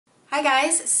Hi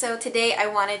guys, so today I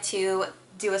wanted to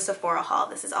do a Sephora haul.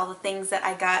 This is all the things that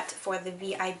I got for the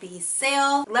VIB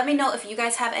sale. Let me know if you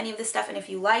guys have any of this stuff and if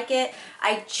you like it.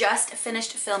 I just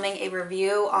finished filming a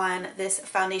review on this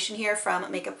foundation here from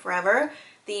Makeup Forever,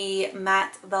 the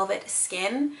Matte Velvet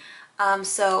Skin.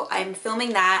 So I'm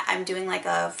filming that. I'm doing like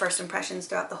a first impressions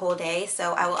throughout the whole day,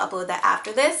 so I will upload that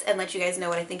after this and let you guys know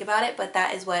what I think about it, but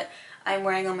that is what I'm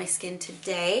wearing on my skin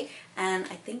today, and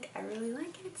I think I really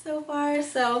like it so far.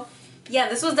 So yeah,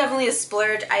 this was definitely a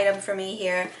splurge item for me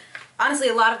here. Honestly,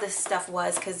 a lot of this stuff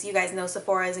was, because you guys know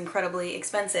Sephora is incredibly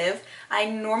expensive. I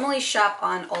normally shop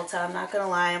on Ulta, I'm not gonna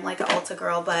lie, I'm like an Ulta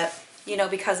girl, but you know,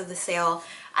 because of the sale,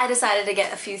 I decided to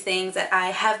get a few things that I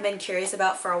have been curious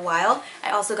about for a while.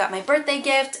 I also got my birthday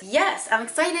gift. Yes, I'm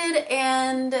excited,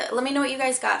 and let me know what you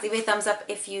guys got. Leave a thumbs up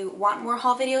if you want more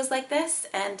haul videos like this,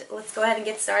 and let's go ahead and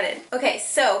get started. Okay,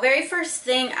 so very first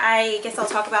thing I guess I'll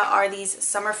talk about are these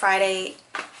Summer Friday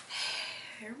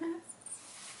hair masks.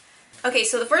 Okay,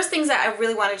 so the first things that I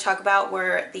really wanted to talk about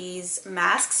were these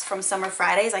masks from Summer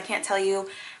Fridays. I can't tell you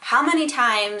how many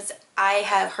times I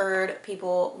have heard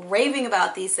people raving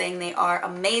about these, saying they are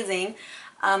amazing.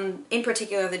 In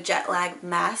particular, the jet lag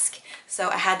mask. So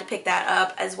I had to pick that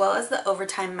up, as well as the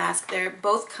overtime mask. They're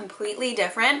both completely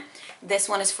different. This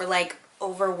one is for like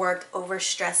overworked,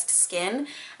 overstressed skin.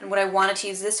 And what I wanted to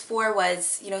use this for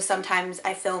was, you know, sometimes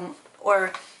I film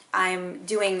or I'm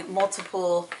doing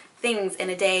multiple things in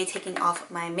a day, taking off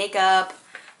my makeup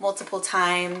multiple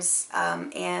times,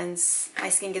 and my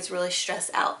skin gets really stressed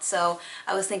out. So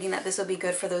I was thinking that this would be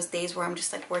good for those days where I'm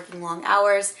just like working long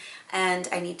hours and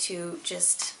I need to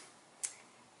just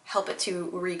help it to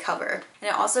recover. And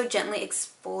it also gently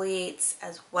exfoliates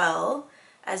as well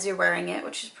as you're wearing it,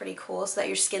 which is pretty cool, so that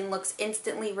your skin looks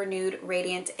instantly renewed,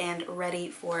 radiant, and ready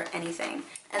for anything.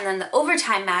 And then the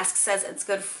overtime mask says it's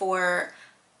good for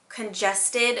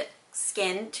congested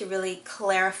skin to really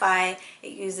clarify.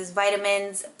 It uses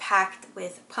vitamins packed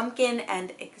with pumpkin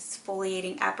and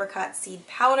exfoliating apricot seed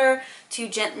powder to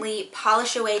gently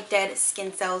polish away dead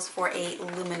skin cells for a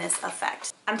luminous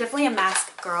effect. I'm definitely a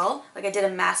mask girl. Like, I did a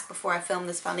mask before I filmed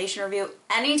this foundation review.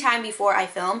 Anytime before I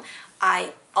film,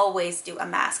 I always do a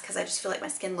mask because I just feel like my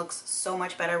skin looks so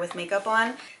much better with makeup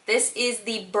on. This is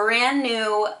the brand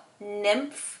new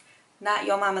Nymph, not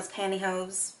Yo Mama's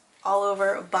Pantyhose, all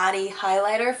over body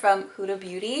highlighter from Huda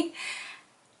Beauty.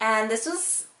 And this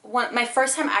was my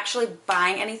first time actually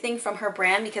buying anything from her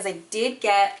brand, because I did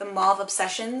get the Mauve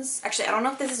Obsessions. Actually, I don't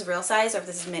know if this is real size or if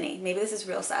this is mini. Maybe this is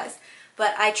real size.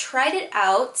 But I tried it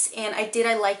out and I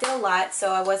liked it a lot,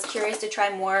 so I was curious to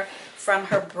try more from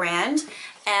her brand.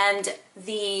 And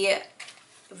the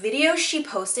video she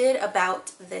posted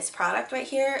about this product right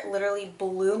here literally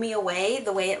blew me away.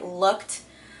 The way it looked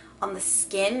on the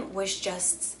skin was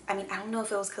just, I mean, I don't know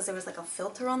if it was because there was like a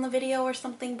filter on the video or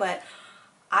something, but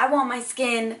I want my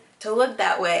skin to look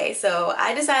that way. So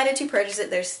I decided to purchase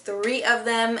it. There's 3 of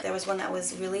them. There was one that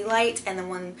was really light and then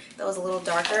one that was a little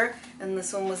darker. And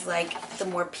this one was like the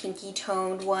more pinky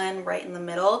toned one right in the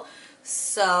middle.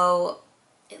 So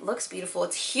it looks beautiful.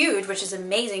 It's huge, which is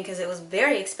amazing because it was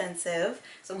very expensive.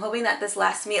 So I'm hoping that this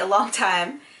lasts me a long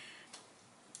time.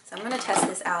 So I'm gonna test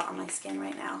this out on my skin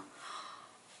right now.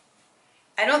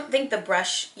 I don't think the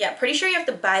brush, yeah, pretty sure you have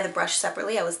to buy the brush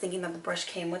separately. I was thinking that the brush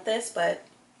came with this, but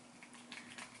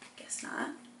I guess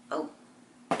not. Oh,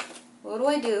 what do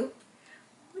I do?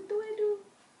 What do I do?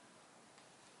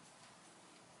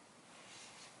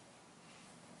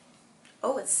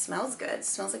 Oh, it smells good. It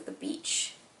smells like the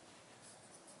beach.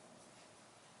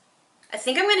 I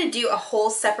think I'm going to do a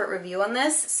whole separate review on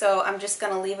this, so I'm just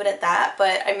going to leave it at that.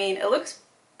 But I mean, it looks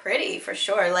pretty for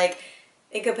sure. Like,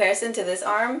 in comparison to this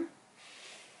arm,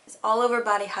 it's all over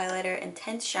body highlighter,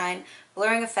 intense shine,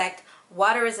 blurring effect,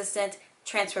 water resistant,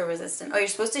 transfer resistant. Oh, you're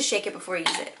supposed to shake it before you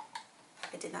use it.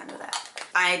 I did not know that.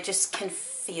 I just can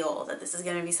feel that this is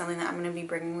going to be something that I'm going to be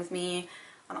bringing with me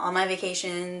on all my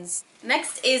vacations.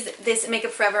 Next is this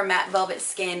Makeup Forever Matte Velvet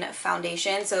Skin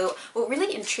Foundation. So what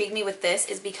really intrigued me with this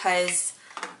is because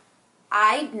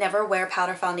I never wear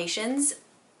powder foundations,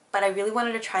 but I really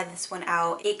wanted to try this one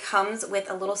out. It comes with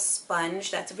a little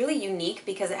sponge that's really unique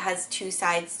because it has 2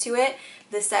 sides to it.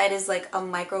 This side is like a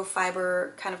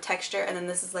microfiber kind of texture, and then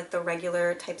this is like the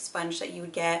regular type sponge that you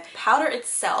would get. Powder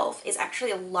itself is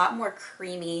actually a lot more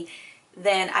creamy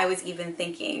than I was even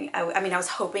thinking. I mean, I was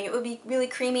hoping it would be really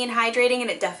creamy and hydrating, and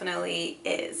it definitely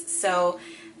is. So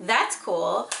that's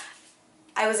cool.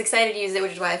 I was excited to use it,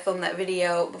 which is why I filmed that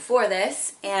video before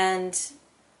this, and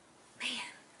man,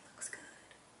 it looks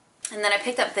good. And then I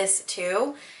picked up this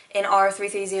too. in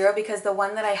R330 because the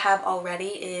one that I have already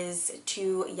is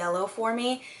too yellow for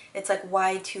me. It's like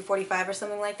Y245 or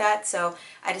something like that. So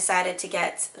I decided to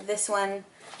get this one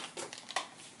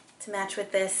to match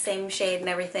with this, same shade and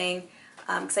everything,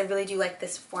 because I really do like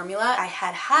this formula. I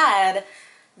had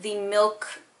the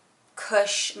Milk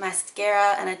Kush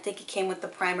mascara, and I think it came with the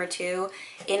primer too,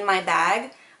 in my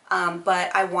bag,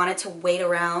 but I wanted to wait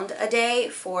around a day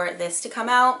for this to come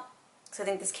out. So I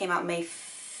think this came out May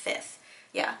 5th.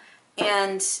 Yeah,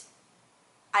 and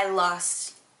I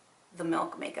lost the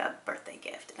Milk Makeup birthday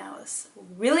gift, and I was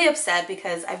really upset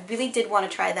because I really did want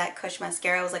to try that Kush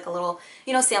mascara. It was like a little,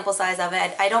 you know, sample size of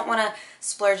it. I don't want to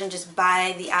splurge and just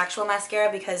buy the actual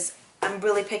mascara because I'm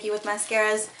really picky with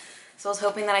mascaras. So I was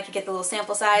hoping that I could get the little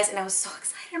sample size, and I was so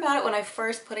excited about it when I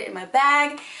first put it in my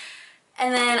bag.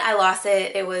 And then I lost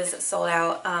it. It was sold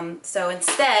out. So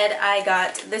instead, I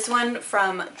got this one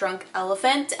from Drunk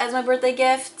Elephant as my birthday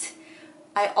gift.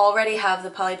 I already have the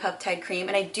polypeptide cream,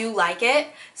 and I do like it.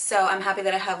 So I'm happy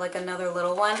that I have like another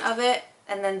little one of it.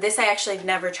 And then this I actually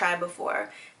never tried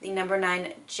before. The No.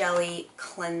 9 Jelly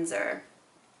Cleanser.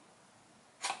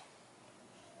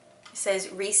 It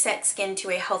says, reset skin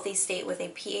to a healthy state with a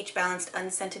pH-balanced,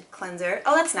 unscented cleanser.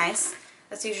 Oh, that's nice.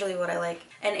 That's usually what I like.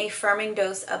 And a firming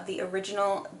dose of the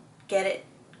original Get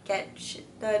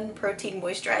Shit Done Protein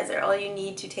Moisturizer. All you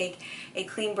need to take a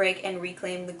clean break and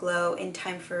reclaim the glow in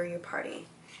time for your party.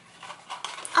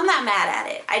 I'm not mad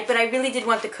at it, but I really did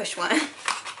want the Kush one.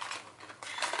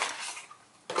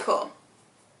 Cool.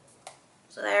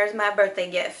 So there's my birthday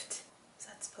gift. Is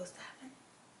that supposed to happen?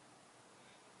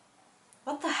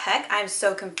 What the heck? I'm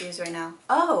so confused right now.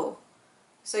 Oh,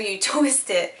 so you twist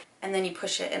it and then you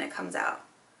push it and it comes out.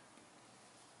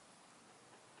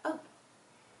 Oh,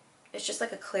 it's just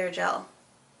like a clear gel.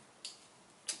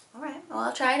 Alright, well,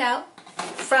 I'll try it out.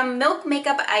 From Milk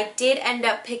Makeup, I did end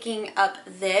up picking up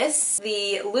this,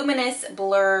 the Luminous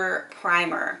Blur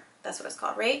Primer. That's what it's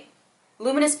called, right?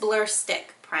 Luminous Blur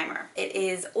Stick Primer. It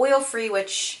is oil-free,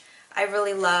 which I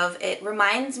really love. It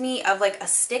reminds me of like a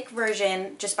stick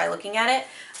version, just by looking at it,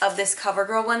 of this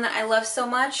CoverGirl one that I love so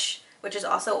much, which is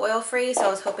also oil-free. So I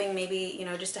was hoping maybe, you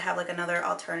know, just to have like another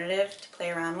alternative to play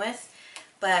around with.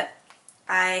 But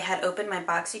I had opened my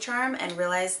BoxyCharm and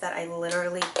realized that I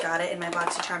literally got it in my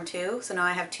BoxyCharm too. So now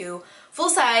I have two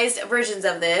full-sized versions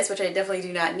of this, which I definitely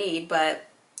do not need, but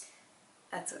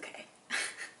that's okay.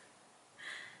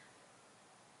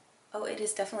 Oh, it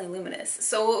is definitely luminous.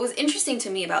 So what was interesting to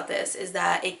me about this is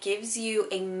that it gives you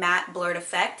a matte blurred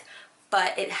effect,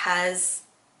 but it has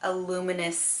a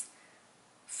luminous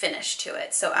finish to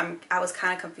it. So I was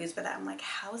kind of confused by that. I'm like,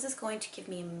 how is this going to give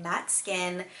me matte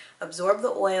skin, absorb the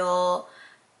oil,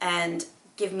 and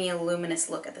give me a luminous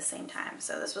look at the same time?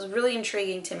 So this was really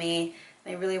intriguing to me,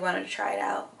 and I really wanted to try it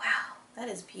out. Wow, that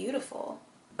is beautiful.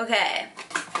 Okay,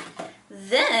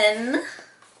 then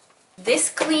this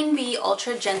Clean Bee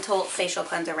Ultra Gentle Facial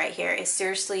Cleanser right here is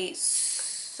seriously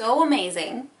so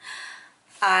amazing.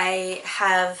 I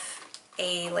have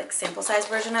a like sample size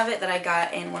version of it that I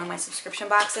got in one of my subscription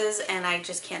boxes, and I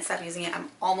just can't stop using it. I'm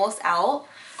almost out.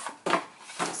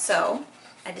 So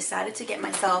I decided to get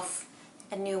myself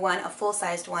a new one, a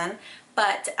full-sized one,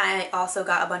 but I also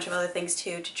got a bunch of other things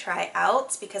too to try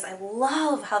out because I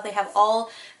love how they have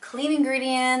all clean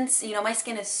ingredients. You know, my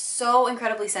skin is so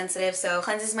incredibly sensitive, so it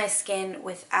cleanses my skin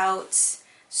without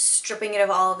stripping it of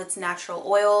all of its natural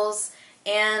oils,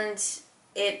 and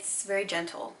it's very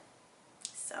gentle.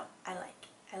 So I like.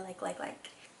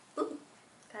 Ooh,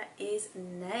 that is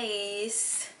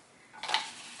nice. It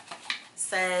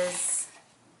says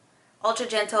ultra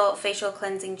gentle facial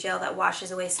cleansing gel that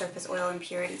washes away surface oil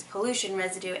impurities, pollution,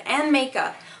 residue, and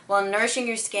makeup while nourishing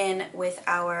your skin with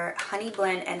our honey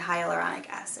blend and hyaluronic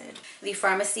acid. The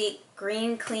Pharmacy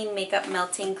Green Clean Makeup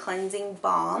Melting Cleansing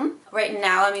Balm. Right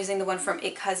now I'm using the one from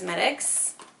IT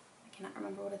Cosmetics. I cannot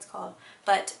remember what it's called,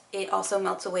 but it also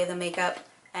melts away the makeup,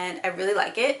 and I really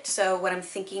like it. So what I'm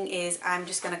thinking is I'm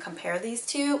just going to compare these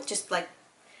two, just like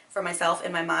for myself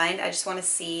in my mind. I just want to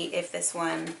see if this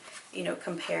one, you know,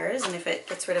 compares and if it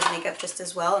gets rid of makeup just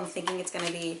as well. I'm thinking it's going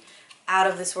to be out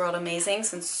of this world amazing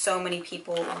since so many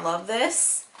people love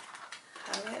this.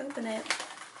 How do I open it?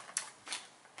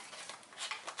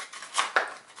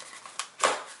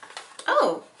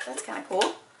 Oh, that's kind of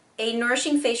cool. A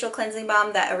nourishing facial cleansing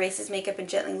balm that erases makeup and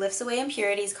gently lifts away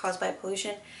impurities caused by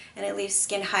pollution, and it leaves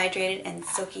skin hydrated and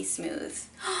silky smooth.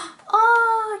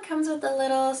 Oh, it comes with a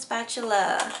little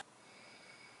spatula.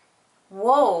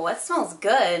 Whoa, that smells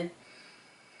good.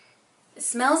 It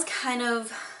smells kind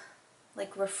of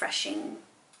like refreshing,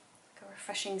 like a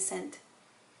refreshing scent.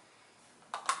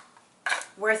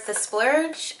 Worth the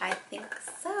splurge? I think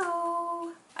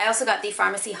so. I also got the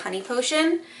Pharmacy Honey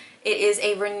Potion. It is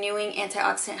a renewing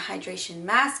antioxidant hydration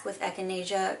mask with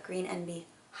echinacea, green envy,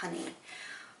 honey.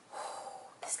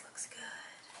 Ooh, this looks good.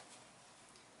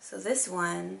 So this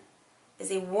one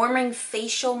is a warming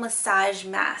facial massage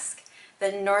mask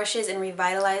that nourishes and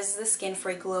revitalizes the skin for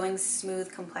a glowing,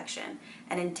 smooth complexion.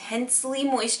 An intensely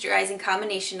moisturizing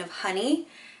combination of honey,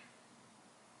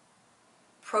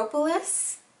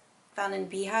 propolis, found in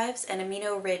beehives, and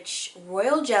amino-rich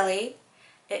royal jelly.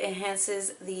 It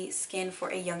enhances the skin for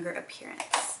a younger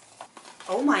appearance.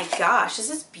 Oh my gosh, this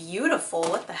is beautiful.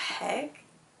 What the heck?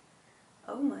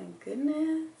 Oh my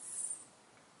goodness.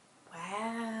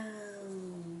 Wow.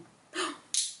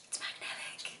 It's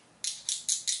magnetic.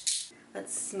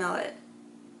 Let's smell it.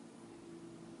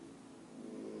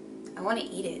 I want to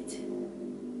eat it.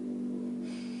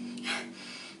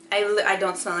 I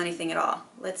don't smell anything at all.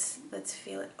 Let's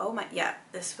feel it. Oh my, yeah,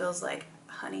 this feels like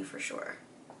honey for sure.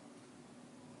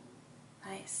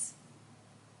 Nice.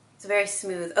 It's very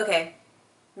smooth. Okay,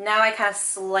 now I kind of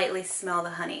slightly smell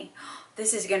the honey.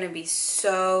 This is gonna be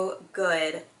so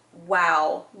good.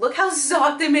 Wow, look how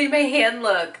soft it made my hand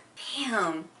look.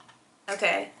 Damn.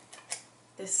 Okay,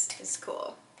 this is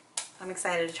cool. I'm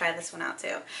excited to try this one out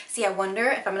too. See, I wonder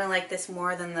if I'm gonna like this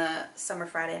more than the Summer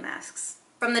Friday masks.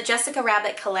 From the Jessica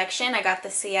Rabbit collection, I got the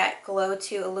Ciat Glow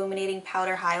 2 Illuminating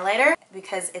Powder Highlighter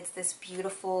because it's this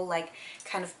beautiful, like,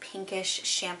 kind of pinkish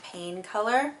champagne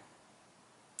color.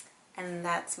 And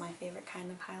that's my favorite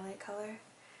kind of highlight color.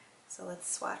 So let's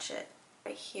swatch it.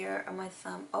 Right here on my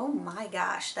thumb. Oh my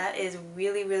gosh, that is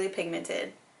really, really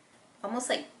pigmented. Almost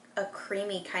like a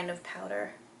creamy kind of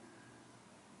powder.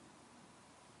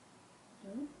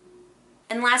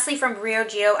 And lastly, from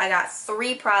Briogeo, I got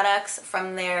 3 products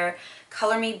from their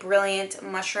Color Me Brilliant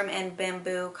Mushroom and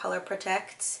Bamboo Color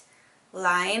Protect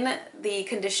line. The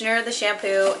conditioner, the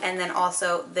shampoo, and then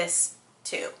also this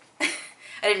too. I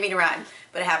didn't mean to rhyme,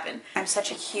 but it happened. I'm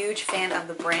such a huge fan of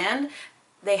the brand.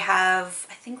 They have,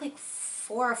 I think, like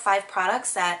 4 or 5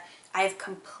 products that I've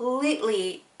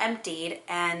completely emptied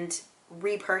and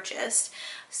repurchased.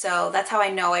 So that's how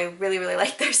I know I really, really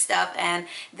like their stuff. And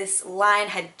this line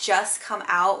had just come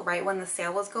out right when the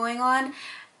sale was going on.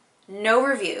 No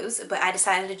reviews, but I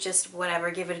decided to just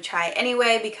whatever, give it a try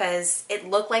anyway because it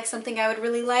looked like something I would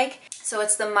really like. So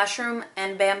it's the Mushroom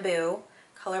and Bamboo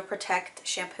Color Protect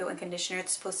Shampoo and Conditioner.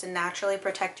 It's supposed to naturally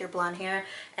protect your blonde hair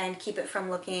and keep it from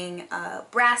looking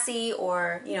brassy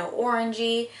or, you know,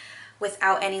 orangey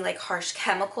without any like harsh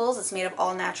chemicals. It's made of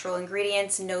all natural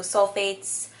ingredients, no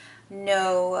sulfates,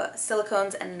 no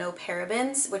silicones, and no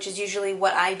parabens, which is usually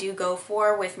what I do go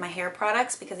for with my hair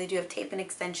products because they do have tape and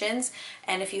extensions.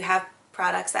 And if you have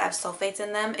products that have sulfates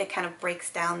in them, it kind of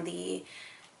breaks down the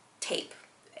tape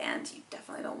and you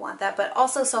definitely don't want that. But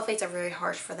also sulfates are very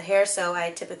harsh for the hair, so I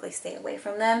typically stay away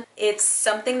from them. It's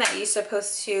something that you're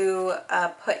supposed to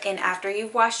put in after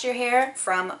you've washed your hair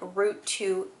from root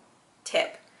to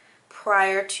tip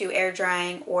prior to air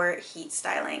drying or heat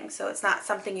styling. So it's not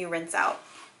something you rinse out.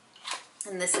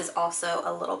 And this is also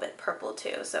a little bit purple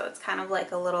too. So it's kind of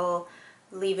like a little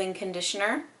leave-in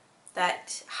conditioner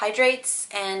that hydrates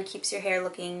and keeps your hair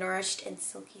looking nourished and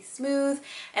silky smooth,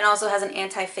 and also has an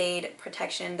anti-fade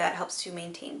protection that helps to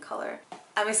maintain color.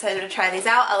 I'm excited to try these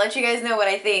out. I'll let you guys know what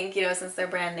I think, you know, since they're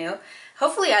brand new.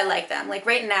 Hopefully I like them. Like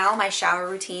right now, my shower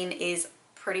routine is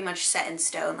pretty much set in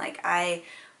stone. Like I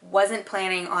wasn't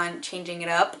planning on changing it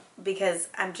up because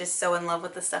I'm just so in love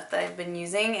with the stuff that I've been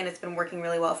using and it's been working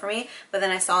really well for me. But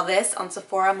then I saw this on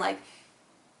Sephora. I'm like,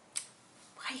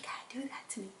 why you gotta do that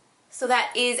to me? So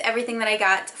that is everything that I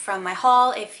got from my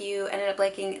haul. If you ended up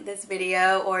liking this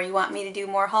video or you want me to do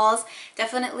more hauls,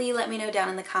 definitely let me know down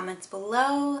in the comments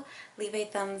below. Leave a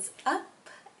thumbs up.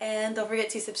 And don't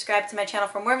forget to subscribe to my channel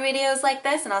for more videos like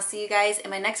this, and I'll see you guys in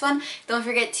my next one. Don't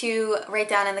forget to write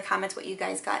down in the comments what you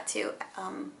guys got too,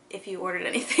 if you ordered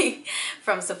anything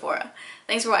from Sephora.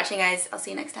 Thanks for watching, guys. I'll see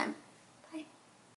you next time.